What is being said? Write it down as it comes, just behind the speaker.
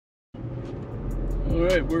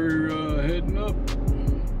Alright, we're heading up.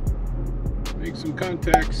 Make some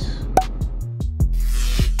contacts.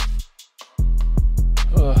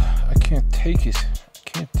 I can't take it. I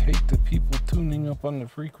can't take the people tuning up on the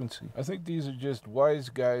frequency. I think these are just wise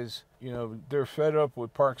guys. You know, they're fed up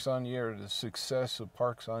with Parks on the Air, the success of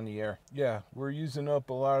Parks on the Air. Yeah, we're using up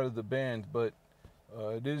a lot of the band, but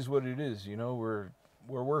it is what it is. You know, we're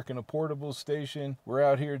working a portable station. We're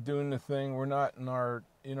out here doing the thing. We're not in our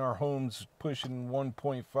homes pushing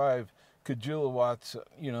 1.5 kilowatts,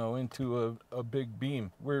 you know, into a big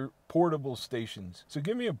beam. We're portable stations. So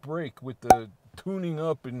give me a break with the tuning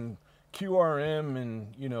up and QRM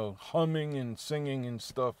and, you know, humming and singing and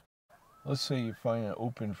stuff. Let's say you find an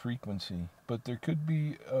open frequency, but there could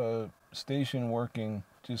be a station working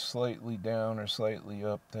just slightly down or slightly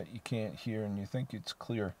up that you can't hear and you think it's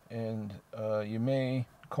clear. And you may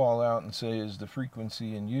call out and say, is the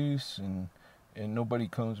frequency in use? And nobody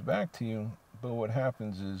comes back to you. But what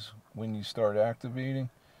happens is when you start activating,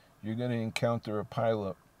 you're going to encounter a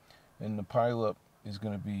pileup. And the pileup is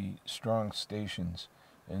going to be strong stations.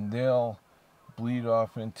 And they'll bleed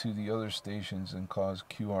off into the other stations and cause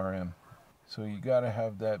QRM. So you got to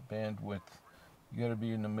have that bandwidth. You got to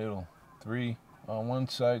be in the middle. 3 on one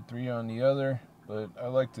side, 3 on the other. But I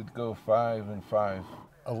like to go 5 and 5.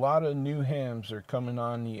 A lot of new hams are coming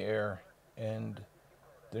on the air, and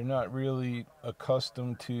they're not really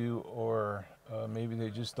accustomed to, or maybe they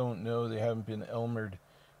just don't know. They haven't been Elmered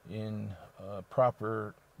in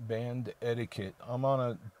proper band etiquette. I'm on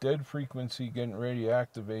a dead frequency getting ready to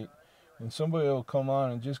activate, and somebody will come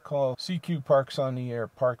on and just call CQ Parks on the Air,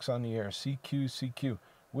 Parks on the Air, CQ,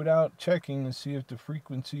 without checking to see if the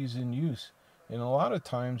frequency is in use. And a lot of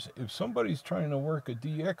times, if somebody's trying to work a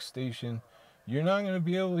DX station, you're not going to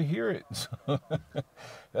be able to hear it. So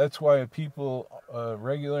that's why people,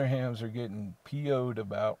 regular hams, are getting PO'd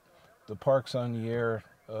about the Parks on the Air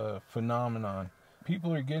phenomenon.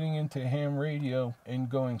 People are getting into ham radio and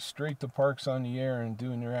going straight to Parks on the Air and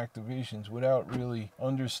doing their activations without really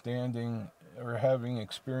understanding or having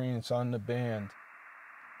experience on the band.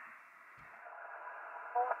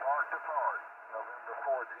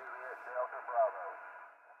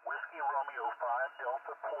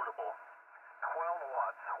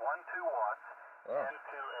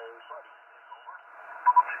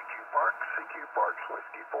 CQ Parks,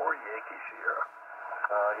 Whiskey 4, Yankee Sierra.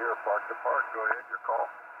 Here, Park to Park, go ahead, your call.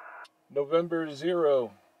 November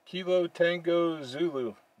 0, Kilo Tango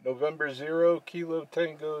Zulu. November 0, Kilo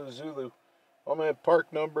Tango Zulu. I'm at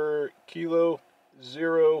park number Kilo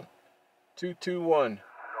 0221. November 0,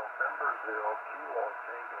 Kilo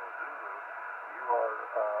Tango Zulu. You are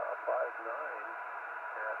a 59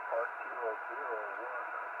 at park Kilo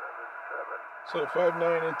 0177. So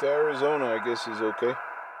 59 into Arizona, I guess, is okay.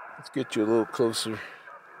 Let's get you a little closer.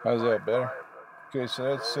 How's that better? Okay, so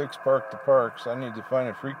that's 6 park to parks. I need to find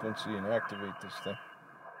a frequency and activate this thing.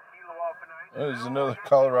 Oh, there's another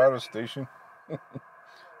Colorado station.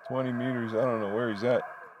 20 meters. I don't know where he's at.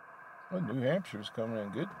 Oh, New Hampshire's coming in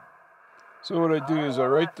good. So what I do is I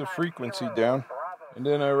write the frequency down, and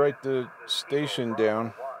then I write the station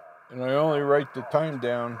down, and I only write the time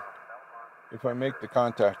down if I make the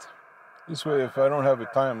contact. This way, if I don't have a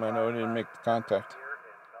time, I know I didn't make the contact.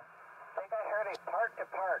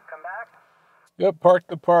 Yep, park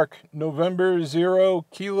to park. November 0,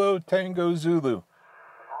 Kilo Tango Zulu. All right,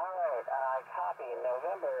 copy.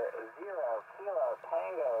 November 0, Kilo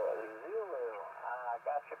Tango Zulu.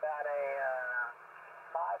 Got you about a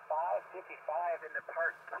 5555 into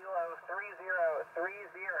park Kilo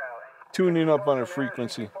 3030. Tuning up on a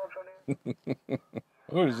frequency.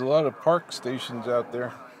 Oh, there's a lot of park stations out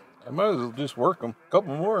there. I might as well just work them. A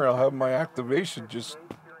couple more, I'll have my activation just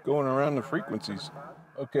going around the frequencies.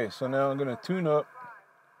 Okay, so now I'm going to tune up,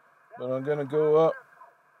 but I'm going to go up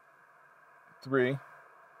 3.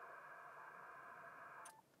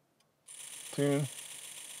 Tune.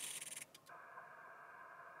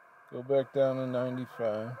 Go back down to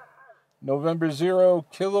 95. November 0,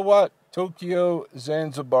 Kilowatt, Tokyo,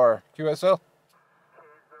 Zanzibar. QSL?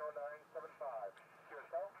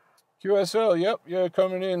 QSL, yep, yeah,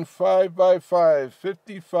 coming in 5 by 5,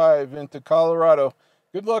 55 into Colorado.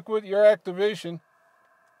 Good luck with your activation.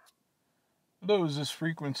 Hello, is this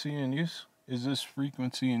frequency in use? Is this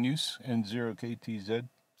frequency in use? And 0KTZ.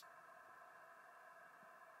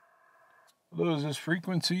 Hello, is this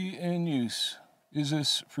frequency in use? Is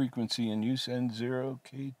this frequency in use? And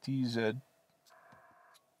 0KTZ.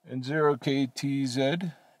 And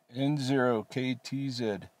 0KTZ. And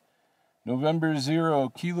 0KTZ. November 0,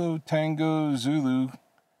 Kilo Tango Zulu,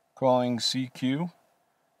 calling CQ.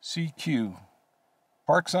 CQ.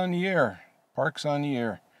 Parks on the Air. Parks on the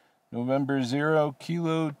Air. November 0,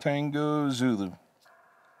 Kilo Tango Zulu.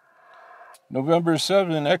 November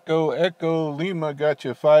 7, Echo Lima got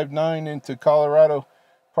you 5-9 into Colorado.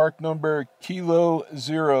 Park number Kilo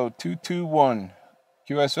 0221. QSL. Kilo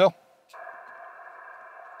 0221.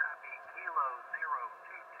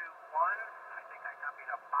 I think I copied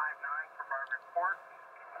a 5-9 from our report.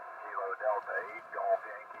 Kilo Delta 8, Golf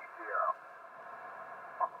Yankee Sierra.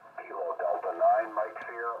 Kilo Delta 9, Mike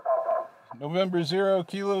Sierra, Papa. November 0,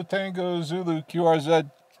 Kilo Tango Zulu,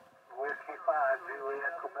 QRZ. Whiskey 5,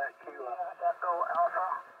 Juliet, Quebec, Kilo. Echo Alpha.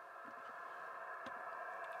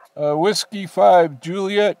 Whiskey 5,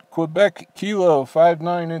 Juliet, Quebec, Kilo,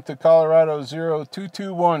 5-9 into Colorado,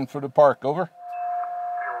 0221 for the park, over.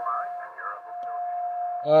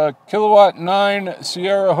 Kilowatt 9,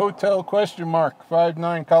 Sierra Hotel, question mark,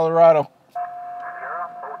 5-9, Colorado. Sierra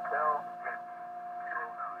Hotel,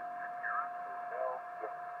 Kilo 9, Sierra Hotel,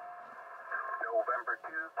 November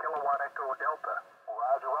 2, Kilowatt Echo Delta.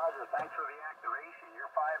 Roger, Roger. Thanks for the activation.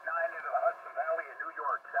 You're 5-9 into the Hudson Valley in New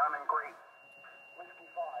York. Sounding great.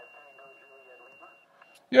 Whiskey 5, Tango Juliet Lima.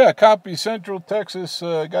 Yeah, copy, Central Texas.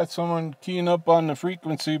 Got someone keying up on the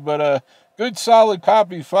frequency, but good solid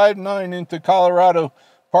copy, 5-9 into Colorado.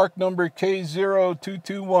 Park number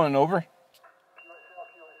K-0221, over. QSL,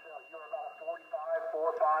 you're about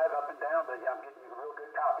 45, up and down, but I'm getting you a real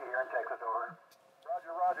good copy here in Texas, over.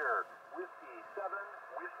 Roger, Roger. Whiskey 7,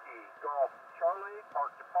 Whiskey Golf Charlie,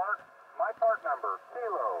 Park to Park. My park number,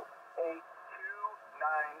 Kilo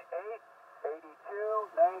 8298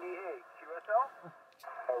 8298. QSL?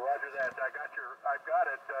 Roger that. I've got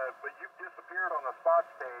it, but you've disappeared on the spots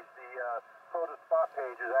page. The POTA spot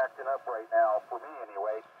page is acting up right now, for me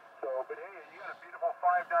anyway. So, but hey, you got a beautiful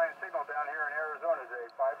 5-9 signal down here in Arizona today,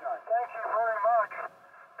 5-9. Thank you very much.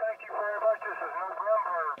 Thank you very much. This is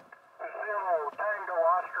November 0, Tango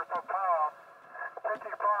Oscar Papa,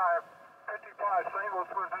 55, St. Louis,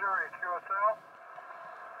 Missouri, QSL.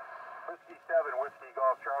 Whiskey 7, Whiskey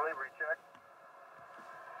Golf Charlie, recheck.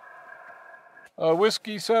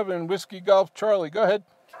 Whiskey 7, Whiskey Golf Charlie, go ahead.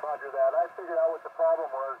 Roger that. I figured out what the problem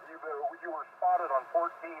was. You were spotted on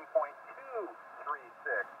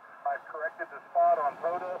 14.236. I've corrected the spot on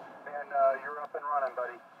POTA, and you're up and running,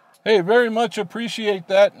 buddy. Hey, very much appreciate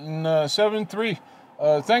that. And 7-3.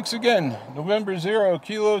 Thanks again. November 0,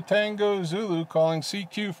 Kilo Tango Zulu, calling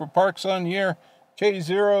CQ for Parks on the Air,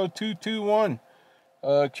 K0221.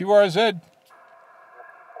 QRZ.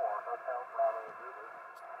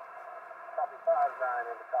 Copy 5-9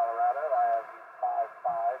 into Colorado. I have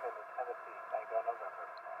 5-5 into Tennessee. Tango November.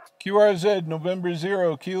 QRZ, November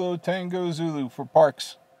 0, Kilo Tango Zulu for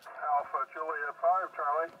Parks. Alpha Juliet 5,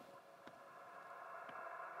 Charlie.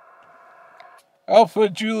 Alpha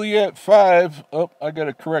Juliet 5. Oh, I got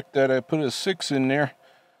to correct that. I put a 6 in there.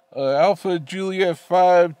 Alpha Juliet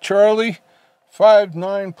 5, Charlie,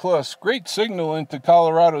 5-9 plus. Great signal into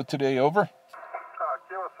Colorado today, over.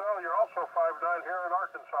 QSL, you're also 5-9 here in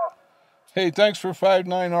Arkansas. Hey, thanks for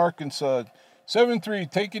 5-9 Arkansas. 7-3,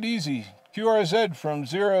 take it easy. QRZ from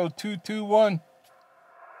 0221. Whiskey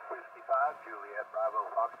 5, Juliet Bravo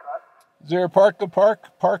Foxtrot. Is there a park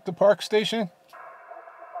the park station?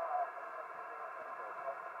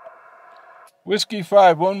 Whiskey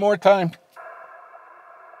 5, one more time.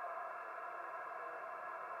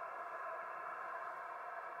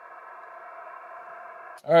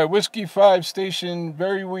 All right, Whiskey 5 station,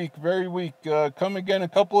 very weak, very weak. Come again a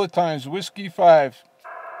couple of times. Whiskey 5.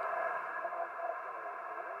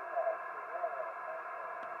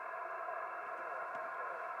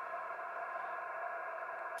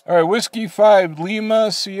 All right, Whiskey 5,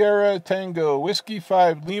 Lima Sierra Tango. Whiskey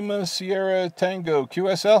 5, Lima Sierra Tango.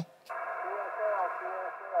 QSL?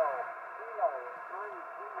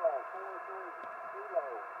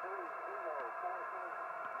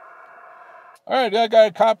 All right, I got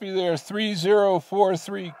a copy there,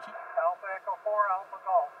 3043. Alpha Echo 4, Alpha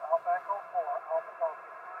Golf. Alpha Echo 4, Alpha Golf.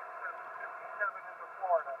 57 into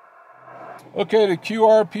Florida. Okay, the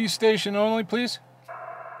QRP station only, please.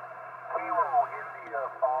 Kilo India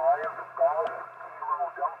 5, Golf, Kilo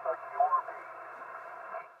Delta QRP.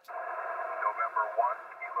 November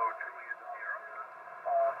 1, Kilo Juliet Sierra.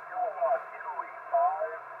 Kilowatt Italy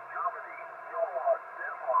 5, Germany, Kilowatt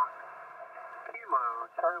Denmark. Kilo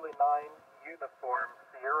Charlie 9 Uniform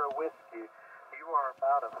Sierra Whiskey. You are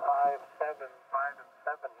about a 5-7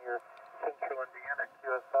 here, Central Indiana,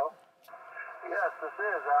 QSL. Yes, this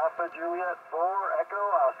is Alpha Juliet 4 Echo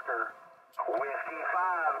Oscar. Whiskey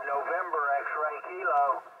 5, November X-ray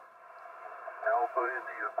Kilo. Alpha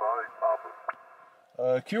India 5, Papa.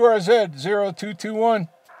 QRZ 0221.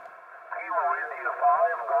 Kilo India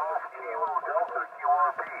 5, Golf, Kilo Delta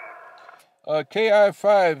QRP.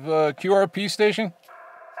 KI5 QRP station.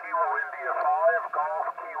 Kilo India 5, Golf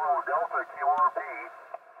Kilo Delta QRP.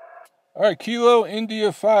 All right, Kilo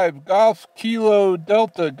India 5, Golf Kilo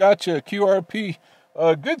Delta, gotcha, QRP.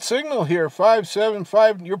 Good signal here,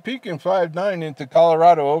 575, you're peaking 5.9 into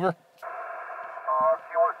Colorado, over. QSL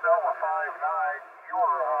with 5.9, you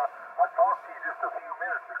were, I talked to you just a few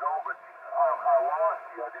minutes ago, but I lost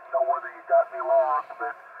you. I didn't know whether you got me lost,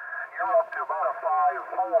 but you're up to about a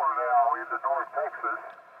 5.4 now into North Texas.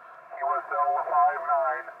 QSL with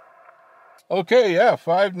 5.9. Okay, yeah,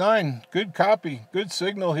 5.9, good copy, good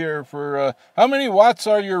signal here for, how many watts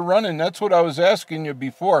are you running? That's what I was asking you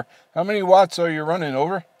before. How many watts are you running,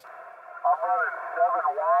 over? I'm running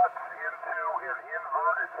 7 watts into an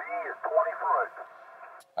inverted V at 20 foot.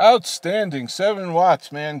 Outstanding, 7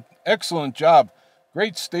 watts, man. Excellent job.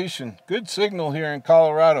 Great station. Good signal here in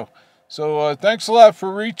Colorado. So thanks a lot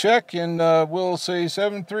for recheck, and we'll say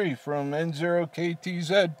 7-3 from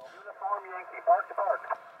N0KTZ. Uniform Yankee, park to park.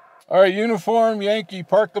 All right, Uniform Yankee,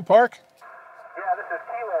 park to park. Yeah, this is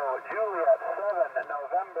Kilo Juliet 7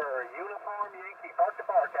 November. Uniform Yankee, park to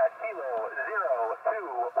park at Kilo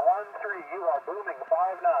 0213. You are booming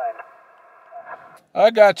 5.9. I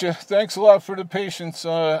got you. Thanks a lot for the patience.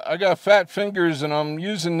 I got fat fingers, and I'm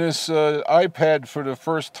using this iPad for the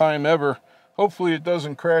first time ever. Hopefully it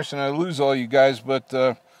doesn't crash and I lose all you guys, but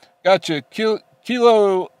got you.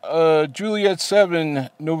 Kilo Juliet 7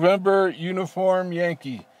 November Uniform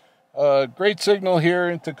Yankee. Great signal here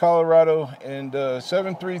into Colorado, and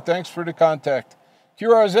 7-3, thanks for the contact.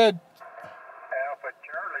 QRZ. Alpha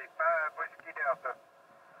Charlie 5 Whiskey Delta.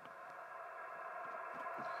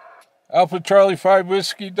 Alpha Charlie 5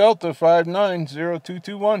 Whiskey Delta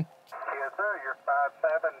 590221. Yes, sir. You're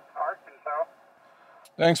 5.7 Arkansas.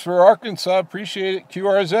 Thanks for Arkansas. Appreciate it.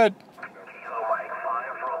 QRZ. Kilo Mike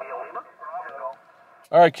 5 Romeo Lima. Bravo.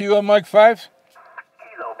 All right, Kilo Mike 5.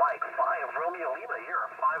 Kilo Mike 5 Romeo Lima. You're a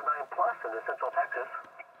 5.9 plus in the Central Texas.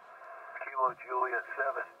 Kilo Juliet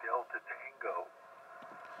 7 Delta Tango.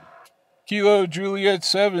 Kilo Juliet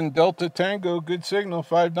 7 Delta Tango. Good signal.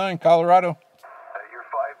 5.9 Colorado. You're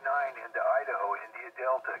 5.9 into Idaho, India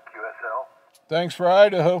Delta, QSL. Thanks for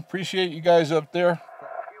Idaho. Appreciate you guys up there.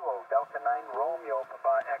 Kilo Delta 9 Romeo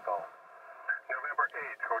Papa Echo. November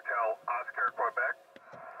 8th, Hotel Oscar, Quebec.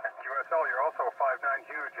 QSL, you're also 5.9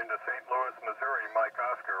 huge into St. Louis, Missouri, Mike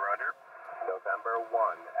Oscar, roger. November 1,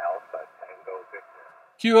 Alpha Tango Victor.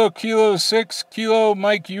 Kilo 6 Kilo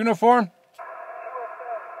Mike Uniform.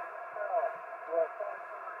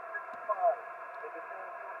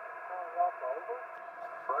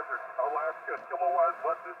 Roger, Alaska, Kilowatt,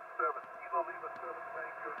 London 7, Kilo Lima 7,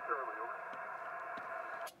 Tango Charlie, over.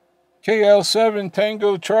 KL7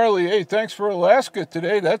 Tango Charlie. Hey, thanks for Alaska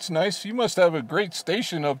today. That's nice. You must have a great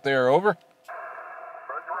station up there, over. Roger,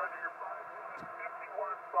 you're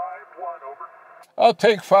 5.1, 51.51, over. I'll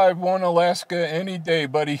take 5-1 Alaska any day,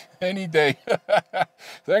 buddy. Any day.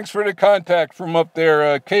 Thanks for the contact from up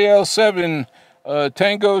there. KL7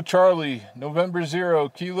 Tango Charlie, November 0,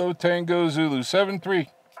 Kilo Tango Zulu, 7-3. 73.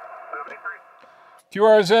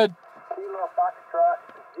 QRZ. Kilo Foxtrot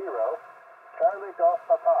 0, Charlie Golf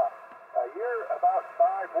Papa. You're about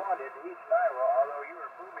 5.1 into each Naira, although you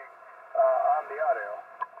are booming on the audio.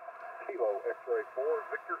 Kilo X-Ray 4,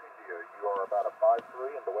 Victor India. You are about a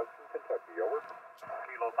 5.3 into Western Kentucky, over.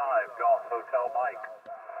 Kilo 5, Golf Hotel Mike.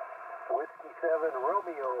 Whiskey 7,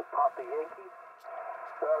 Romeo Papa Yankee.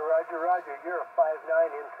 Roger, roger, you're a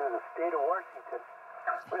 5.9 into the state of Washington.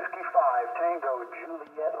 Whiskey 5, Tango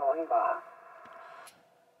Juliet Lima.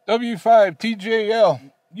 W5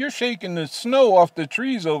 TJL. You're shaking the snow off the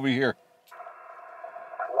trees over here.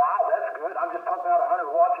 Wow, that's good. I'm just pumping out 100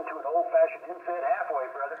 watts into an old-fashioned infed halfway,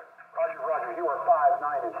 brother. Roger, roger. You are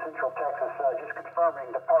 5.9 in Central Texas. Just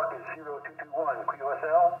confirming the park is 0221.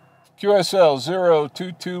 QSL? QSL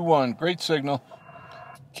 0221. Great signal.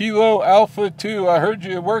 Kilo Alpha 2. I heard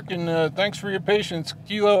you working. Thanks for your patience.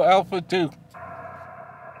 Kilo Alpha 2. Kilo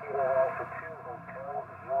Alpha 2, Hotel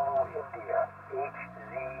Zulu India.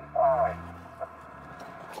 HZI.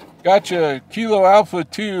 Gotcha. Kilo Alpha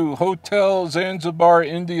 2, Hotel Zanzibar,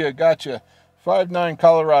 India. Gotcha. 5-9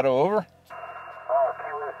 Colorado, over.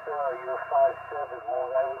 QSL, you're 5.7.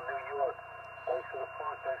 Long Island, New York. Thanks for the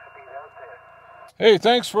park. Thanks for being out there. Hey,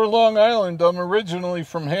 thanks for Long Island. I'm originally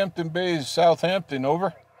from Hampton Bays, Southampton,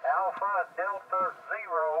 over. Alpha Delta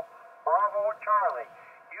 0, Bravo Charlie.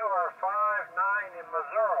 You are 5.9 in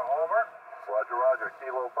Missouri, over. Roger, roger.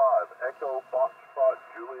 Kilo 5, Echo Foxtrot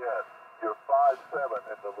Juliet. You're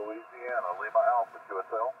 5.7 into Louisiana, Lima Alpha,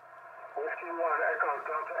 QSL. Whiskey 1, Echo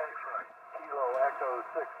Delta X-Ray. Kilo Echo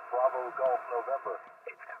 6, Bravo Golf November.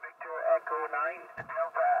 It's the Victor Echo 9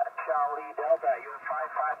 Delta Charlie Delta. You're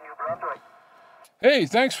 55 New Brunswick. Hey,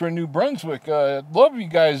 thanks for New Brunswick. Love you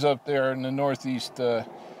guys up there in the Northeast. I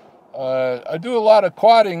do a lot of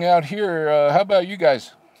quadding out here. How about you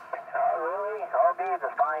guys? Really? All these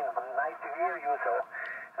are fine. Nice to hear you, so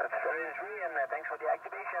that's and thanks for the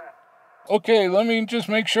activation. Okay, let me just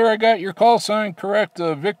make sure I got your call sign correct.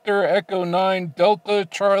 Victor Echo 9 Delta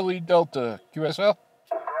Charlie Delta. QSL?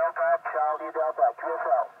 Delta Charlie Delta.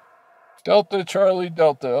 QSL. Delta Charlie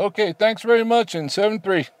Delta. Okay, thanks very much, and 7-3.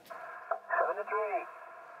 7-3.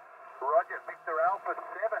 Roger. Victor Alpha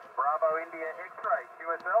 7. Bravo India X-ray.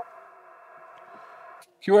 QSL.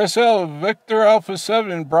 QSL, Victor Alpha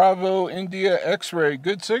 7 Bravo India X-ray.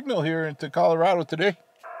 Good signal here into Colorado today.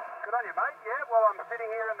 Good on you, mate. Yeah, well, I'm sitting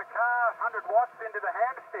here in the car, 100 watts into the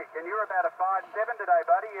hamstick, and you're about a 5.7 today,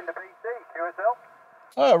 buddy, into BC.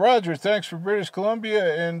 QSL. Roger, thanks for British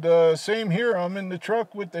Columbia, and same here. I'm in the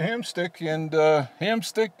truck with the hamstick, and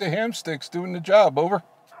hamstick to hamsticks doing the job. Over.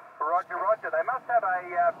 Roger, roger. They must have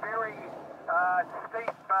a very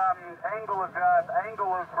steep angle of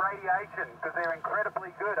radiation, because they're incredibly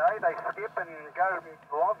good, eh? They skip and go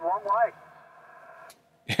long way.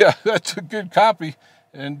 Yeah, that's a good copy.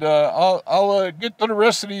 And I'll get to the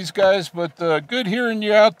rest of these guys, but good hearing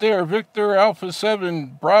you out there, Victor Alpha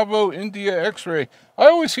 7 Bravo India X-ray. I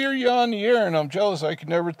always hear you on the air, and I'm jealous I can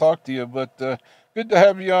never talk to you, but good to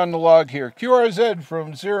have you on the log here. QRZ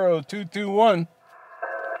from 0221.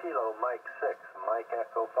 Kilo Mike 6, Mike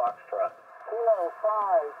Echo Foxtrot. Kilo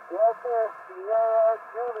 5, Delta Sierra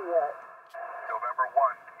Juliet. November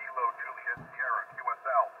 1, Kilo Juliet Sierra,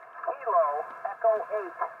 QSL. Kilo Echo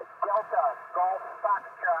 8, Delta Golf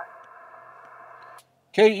Foxtrot.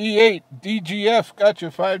 KE8 DGF, got you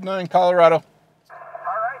 5-9 Colorado. All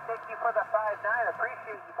right, thank you for the 5-9.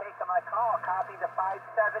 Appreciate you taking my call. Copy the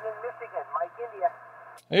 5-7 in Michigan, Mike India.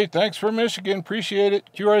 Hey, thanks for Michigan. Appreciate it.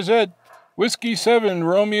 QRZ. Whiskey 7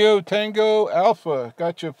 Romeo Tango Alpha,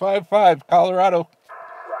 got you 5-5 Colorado.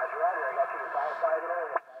 Roger, roger. I got you 5-5 in Oregon. 5-5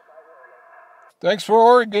 Oregon. Thanks for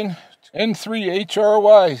Oregon. N3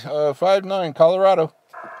 HRY 5-9 Colorado.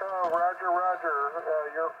 Roger, roger.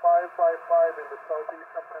 You're 555 into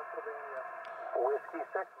southeastern Pennsylvania. Whiskey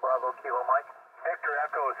 6, Bravo Kilo Mike. Victor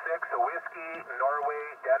Echo 6, Whiskey, Norway,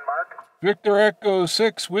 Denmark. Victor Echo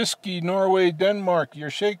 6 Whiskey Norway Denmark. You're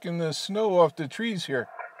shaking the snow off the trees here.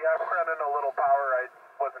 Yeah, I'm running a little power. I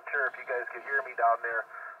wasn't sure if you guys could hear me down there.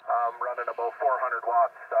 I'm running about 400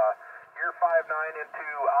 watts. You're 5-9 into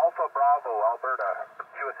Alpha Bravo, Alberta.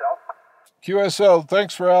 QSL? QSL,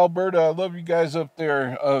 thanks for Alberta. I love you guys up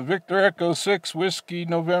there. Victor Echo 6 Whiskey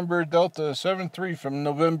November Delta 7-3 from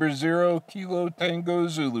November 0 Kilo Tango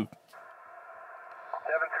Zulu. 7-3,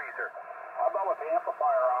 sir. How about with the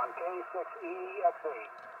amplifier on K6EXE?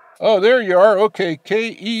 Oh, there you are. Okay,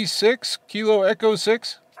 KE6 Kilo Echo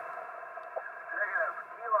 6. Negative.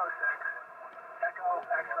 Kilo 6. Echo,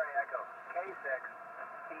 X-ray, Echo.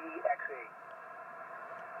 K6EXE.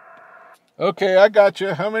 Okay, I got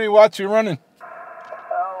you. How many watts you running?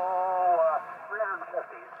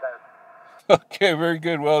 350, it says. Okay, very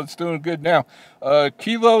good. Well, it's doing good now.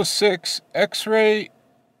 Kilo 6 X-ray,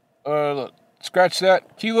 scratch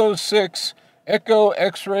that. Kilo 6 Echo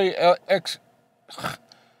X-ray X.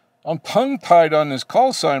 I'm tongue-tied on this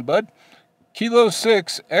call sign, bud. Kilo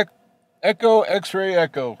 6 Echo X-ray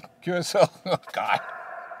Echo. QSL. Oh, God.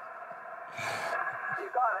 You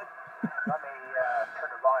got it. Let me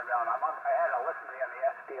turn the volume down. I had to listen to you on the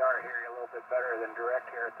SDR here a little bit better than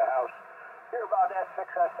direct here at the house. You're about S6,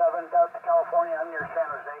 S7 out to California. I'm near San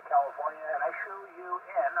Jose, California, and I show you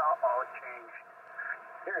in. Oh, it changed.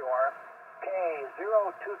 Here you are.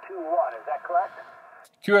 K-0221. Is that correct?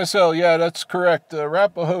 QSL, yeah, that's correct.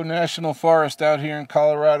 Arapahoe National Forest out here in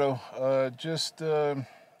Colorado. Just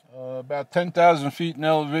about 10,000 feet in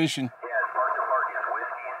elevation. Yeah, park to park is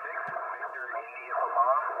Whiskey 6, Victor India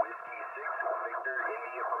Papa, Whiskey 6, Victor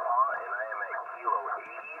India Papa, and I am at Kilo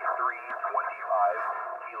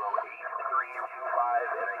 8325, Kilo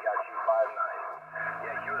 8325, and I got you 5-9.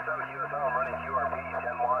 Yeah, QSO, I'm running QRP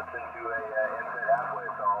 10 watts into a NFED halfway,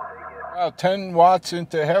 so I'll take it. Wow, 10 watts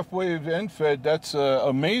into half-wave NFED. That's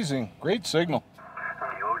amazing. Great signal.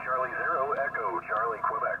 Kilo Charlie 0, Echo Charlie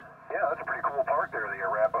Quebec. Yeah, that's a pretty cool park there, the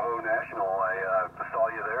Arapahoe National. I saw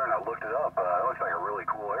you there and I looked it up. It looks like a really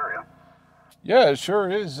cool area. Yeah, it sure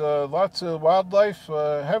is. Lots of wildlife.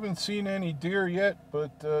 Haven't seen any deer yet,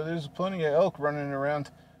 but there's plenty of elk running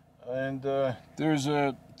around. And there's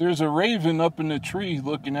a raven up in the tree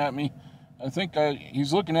looking at me. I think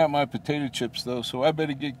he's looking at my potato chips, though, so I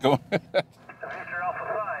better get going. Victor Alpha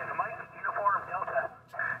 5, Mike, Uniform Delta.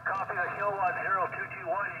 Copy the Kilowatt 0221.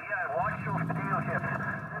 Yeah, watch those potato chips.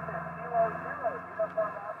 This is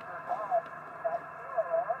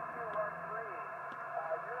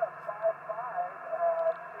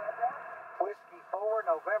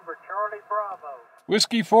November Charlie Bravo.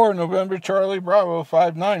 Whiskey 4, November Charlie Bravo,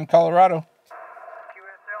 59, Colorado.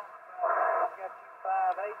 QSL, got you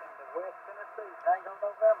 5-8 into West Tennessee, Tango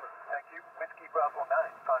November. Thank you. Whiskey Bravo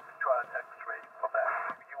 9, Foxtrot X-ray, Quebec.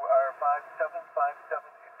 You are 5757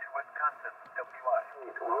 into Wisconsin, WI.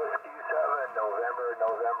 Whiskey 7, November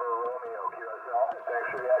Romeo, QSL.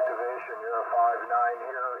 Thanks for the activation. You're a 5-9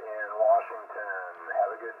 here in Washington.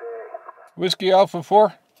 Have a good day. Whiskey Alpha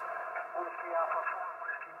 4. Whiskey Alpha 4,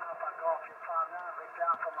 Whiskey Papa Golf, you 5-9, Rick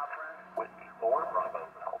Alpha, my friend. Whiskey 4, Bravo,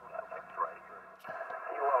 that's X-ray.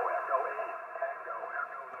 Kilo Echo 8, Tango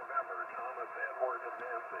November, Thomas Edward and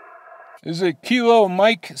Nancy. Is it Kilo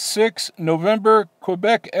Mike 6, November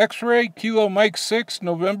Quebec X-ray? Kilo Mike 6,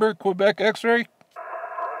 November Quebec X-ray?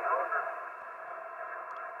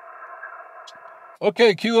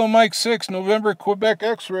 Okay, Kilo Mike 6, November Quebec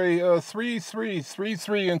X-ray,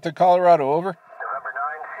 3333 into Colorado, over. November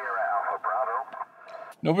 9, Sierra Alpha Bravo.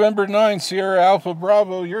 November 9, Sierra Alpha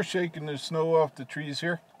Bravo, you're shaking the snow off the trees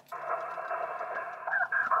here. It's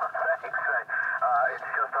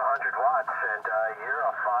just 100 watts, and you're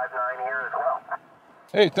a 5-9 here as well.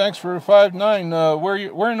 Hey, thanks for the 5-9.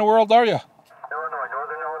 Where in the world are you? Illinois,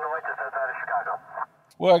 Northern Illinois, just outside of Chicago.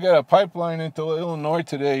 Well, I got a pipeline into Illinois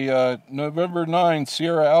today, November 9,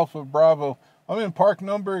 Sierra Alpha Bravo. I'm in park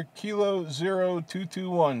number Kilo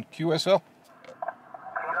 0221, QSL. Kilo 0221,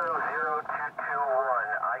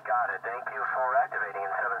 I got it. Thank you for activating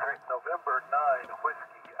in 73. November 9,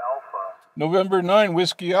 Whiskey Alpha. November 9,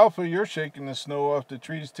 Whiskey Alpha, you're shaking the snow off the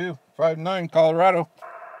trees too. 5-9, Colorado.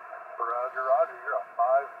 Roger, Roger, you're a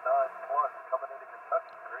 5-9 plus coming into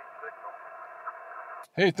Kentucky. Great signal.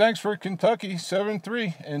 Hey, thanks for Kentucky,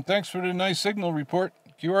 7-3, and thanks for the nice signal report.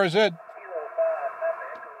 QRZ. Kilo 5, Papa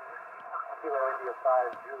Echo Whiskey. Kilo India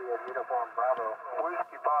 5, Juliet Uniform Bravo.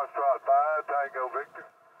 Whiskey Foxtrot 5, Tango Victor.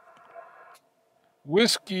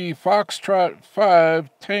 Whiskey Foxtrot 5,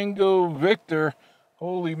 Tango Victor.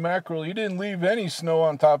 Holy mackerel, you didn't leave any snow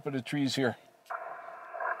on top of the trees here.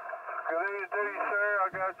 Good evening to you, sir. I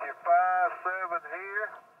got you 5-7 here.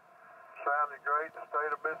 Sounding great in the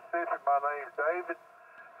state of Mississippi. My name's David.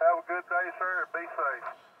 Have a good day, sir, and be safe.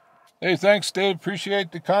 Hey, thanks, Dave.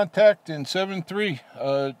 Appreciate the contact. And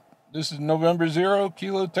 7-3. This is November 0,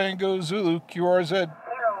 Kilo Tango Zulu, QRZ. Kilo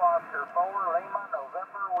Oscar 4, Lima,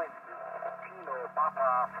 November Whiskey. Kilo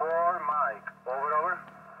Papa 4, Mike. Over.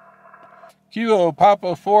 Kilo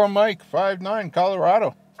Papa 4, Mike, 5-9,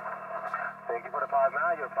 Colorado. Thank you for the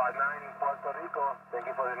 5-9. You're 5-9 in Puerto Rico. Thank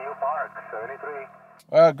you for the new park, 73.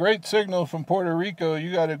 Great signal from Puerto Rico.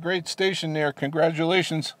 You got a great station there.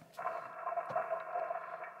 Congratulations.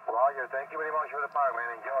 Roger, thank you very much for the park,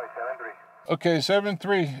 man. Enjoy, 7-3. Okay,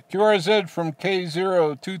 7-3. QRZ from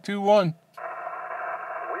K-0221.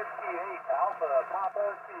 Whiskey 8, Alpha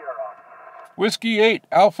Papa Sierra. Whiskey 8,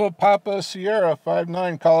 Alpha Papa Sierra,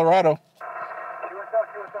 5-9, Colorado.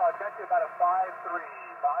 QSL, I got you about a 5-3.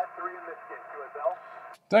 5-3 in Michigan, QSL.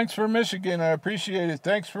 Thanks for Michigan. I appreciate it.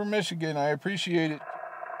 Thanks for Michigan. I appreciate it.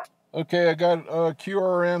 Okay, I got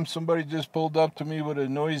QRM. Somebody just pulled up to me with a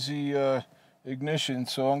noisy ignition,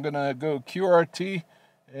 so I'm going to go QRT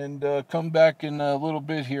and come back in a little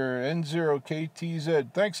bit here.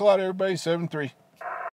 N0KTZ. Thanks a lot, everybody. 7-3.